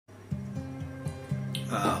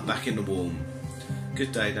Back in the warm.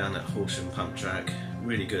 Good day down at Horsham pump track.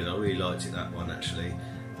 Really good. I really liked it, that one actually.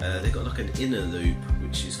 They've got like an inner loop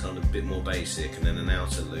which is kind of a bit more basic, and then an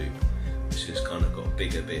outer loop which has kind of got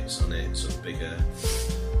bigger bits on it, sort of bigger,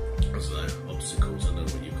 I don't know, obstacles, I don't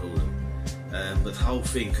know what you call them. But the whole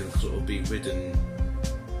thing can sort of be ridden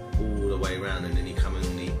all the way around, and then you come in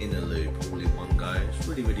on the inner loop all in one go. It's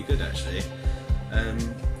really, really good actually.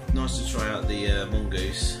 Nice to try out the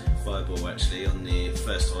Mongoose Fireball actually on the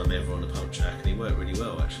first time ever on the pump track, and it worked really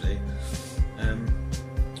well actually.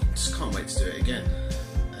 Just can't wait to do it again.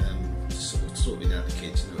 Sorting out the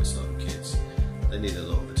kids, you know, it's like the kids, they need a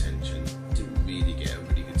lot of attention. Didn't really get a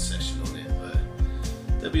really good session on it, but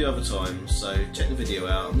there'll be other times, so check the video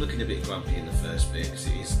out. I'm looking a bit grumpy in the first bit because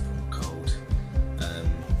it is cold.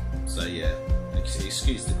 So yeah,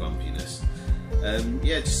 excuse the grumpiness.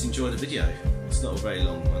 Yeah, just enjoy the video. It's not a very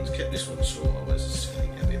long one. I kept this one short, otherwise it's just going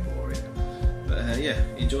to get a bit boring. But yeah,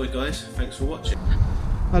 enjoy guys. Thanks for watching.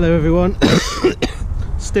 Hello everyone.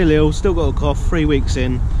 Still ill, still got a cough, 3 weeks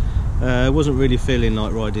in. Wasn't really feeling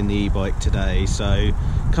like riding the e-bike today, so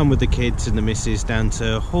come with the kids and the missus down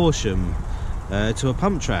to Horsham to a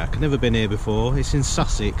pump track. Never been here before. It's in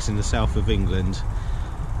Sussex in the south of England.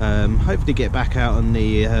 Hopefully get back out on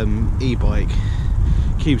the e-bike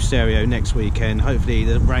Cube Stereo next weekend. Hopefully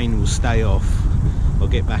the rain will stay off. I'll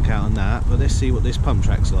get back out on that, but let's see what this pump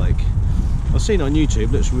track's like. I've seen it on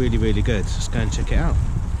YouTube, looks really, really good. Let's go and check it out.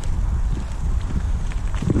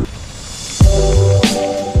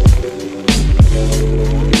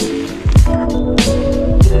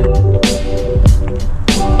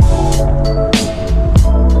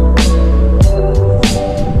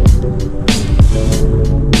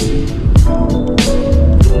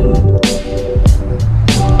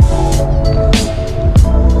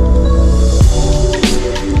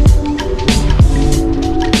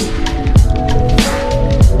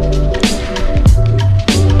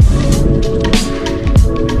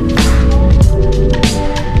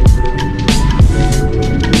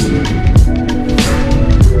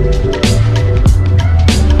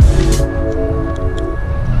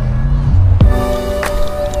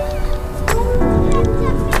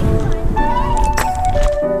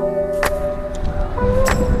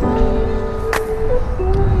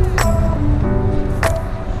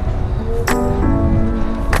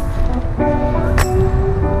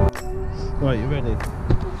 Right, you ready?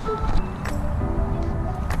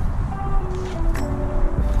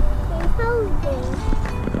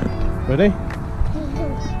 Ready?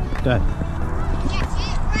 Go.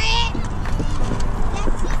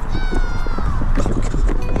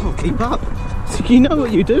 Oh, keep up. You know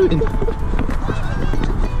what you're doing.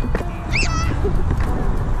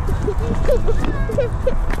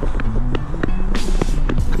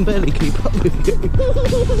 I can barely keep up with you.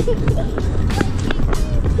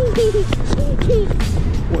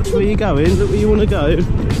 Watch where you're going, look where you want to go.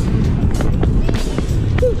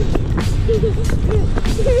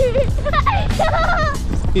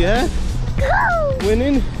 Yeah? Go!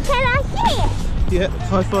 Winning? Can I see it? Yeah,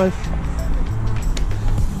 high five.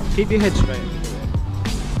 Keep your head straight.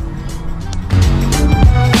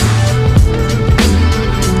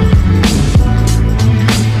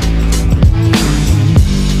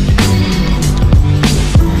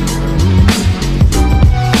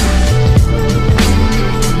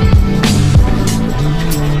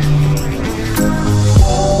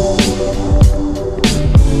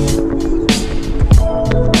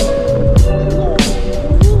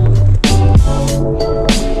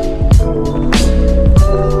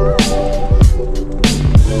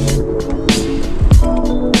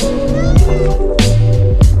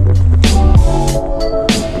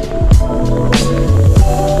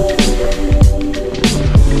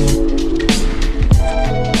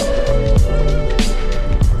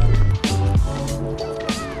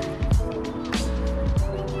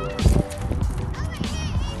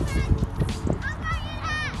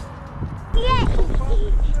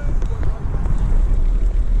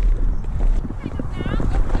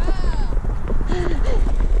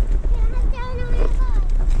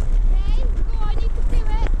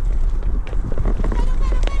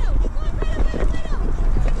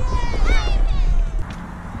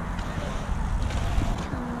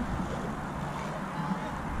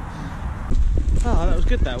 Oh, that was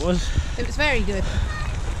good, that was. It was very good.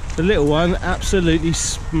 The little one absolutely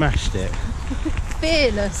smashed it.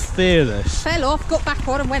 Fearless. Fearless. Fell off, got back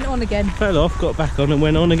on and went on again. Fell off, got back on and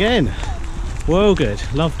went on again. Well good,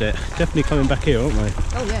 loved it. Definitely coming back here, aren't we?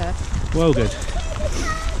 Oh yeah. Well good.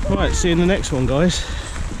 Right, see you in the next one, guys.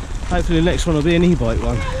 Hopefully the next one will be an e-bike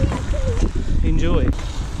one. Enjoy.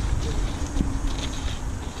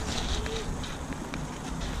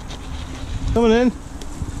 Come on in.